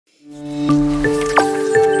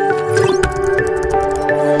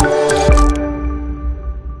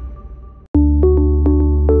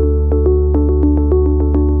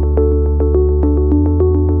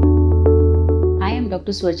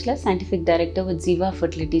Chekuri Suvarchala, Scientific Director with Ziva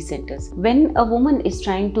Fertility Centers. When a woman is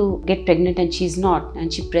trying to get pregnant and she's not,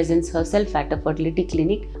 and she presents herself at a fertility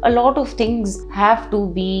clinic, a lot of things have to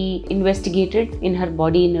be investigated in her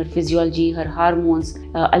body, in her physiology, her hormones,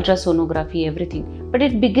 ultrasonography, everything. But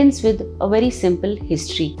it begins with a very simple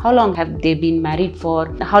history. How long have they been married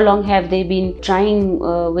for? How long have they been trying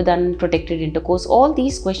with unprotected intercourse? All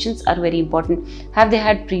these questions are very important. Have they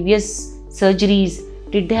had previous surgeries?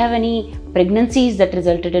 Did they have any pregnancies that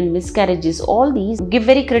resulted in miscarriages? All these give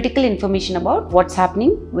very critical information about what's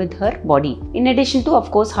happening with her body. In addition to,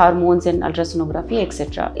 of course, hormones and ultrasonography,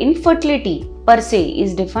 etc. Infertility per se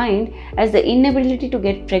is defined as the inability to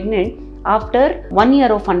get pregnant after 1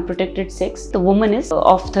 year of unprotected sex. The woman is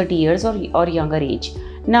of 30 years or younger age.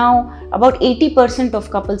 Now, about 80%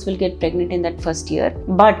 of couples will get pregnant in that first year.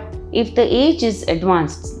 But if the age is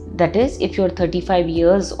advanced, that is, if you're 35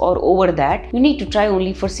 years or over that, you need to try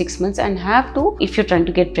only for 6 months and have to, if you're trying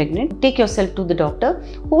to get pregnant, take yourself to the doctor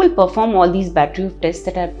who will perform all these battery of tests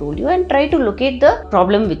that I've told you and try to locate the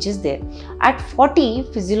problem which is there. At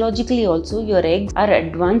 40, physiologically also, your eggs are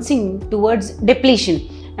advancing towards depletion.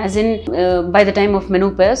 As in, by the time of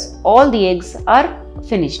menopause, all the eggs are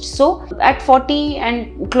finished. So at 40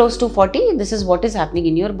 and close to 40, this is what is happening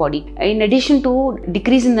in your body. In addition to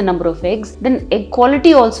decrease in the number of eggs, then egg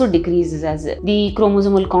quality also decreases as the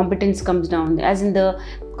chromosomal competence comes down. As in the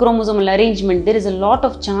chromosomal arrangement, there is a lot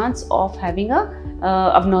of chance of having a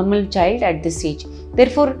abnormal child at this age.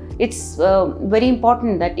 Therefore, it's very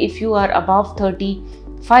important that if you are above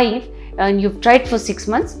 35 and you've tried for 6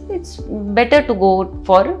 months, it's better to go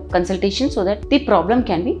for consultation so that the problem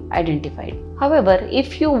can be identified. However,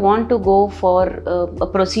 if you want to go for a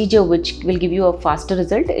procedure which will give you a faster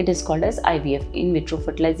result, it is called as IVF, in vitro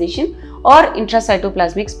fertilization, or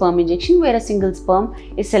intracytoplasmic sperm injection, where a single sperm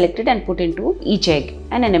is selected and put into each egg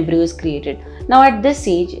and an embryo is created. Now at this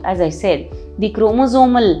age, as I said, the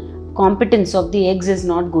chromosomal competence of the eggs is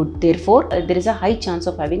not good. Therefore, there is a high chance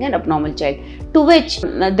of having an abnormal child, to which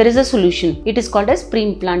there is a solution. It is called as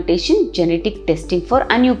pre-implantation genetic testing for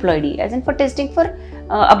aneuploidy, as in for testing for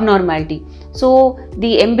abnormality. So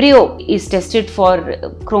the embryo is tested for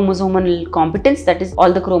chromosomal competence, that is,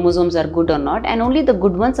 all the chromosomes are good or not, and only the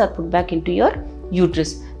good ones are put back into your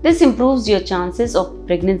uterus. This improves your chances of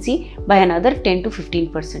pregnancy by another 10 to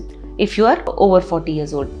 15%. If you are over 40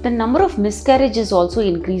 years old. The number of miscarriages also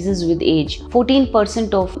increases with age.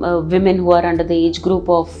 14% of women who are under the age group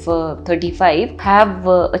of 35 have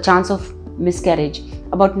a chance of miscarriage.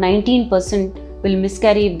 About 19% will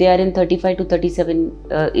miscarry if they are in 35 to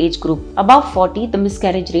 37 age group. Above 40, the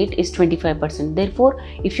miscarriage rate is 25%. Therefore,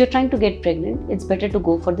 if you're trying to get pregnant, it's better to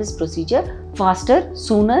go for this procedure faster,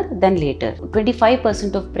 sooner than later.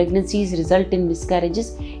 25% of pregnancies result in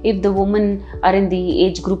miscarriages if the women are in the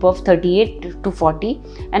age group of 38 to 40,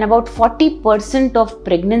 and about 40% of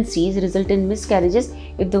pregnancies result in miscarriages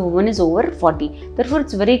if the woman is over 40. Therefore,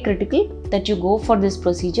 it's very critical that you go for this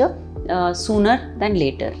procedure sooner than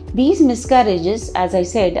later. These miscarriages, as I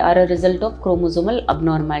said, are a result of chromosomal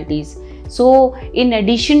abnormalities. So, in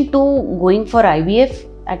addition to going for IVF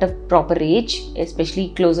at a proper age, especially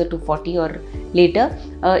closer to 40 or later,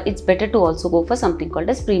 it's better to also go for something called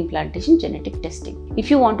as pre-implantation genetic testing.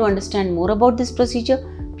 If you want to understand more about this procedure,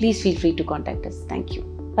 please feel free to contact us. Thank you.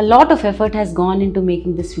 A lot of effort has gone into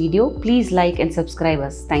making this video. Please like and subscribe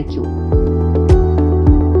us. Thank you.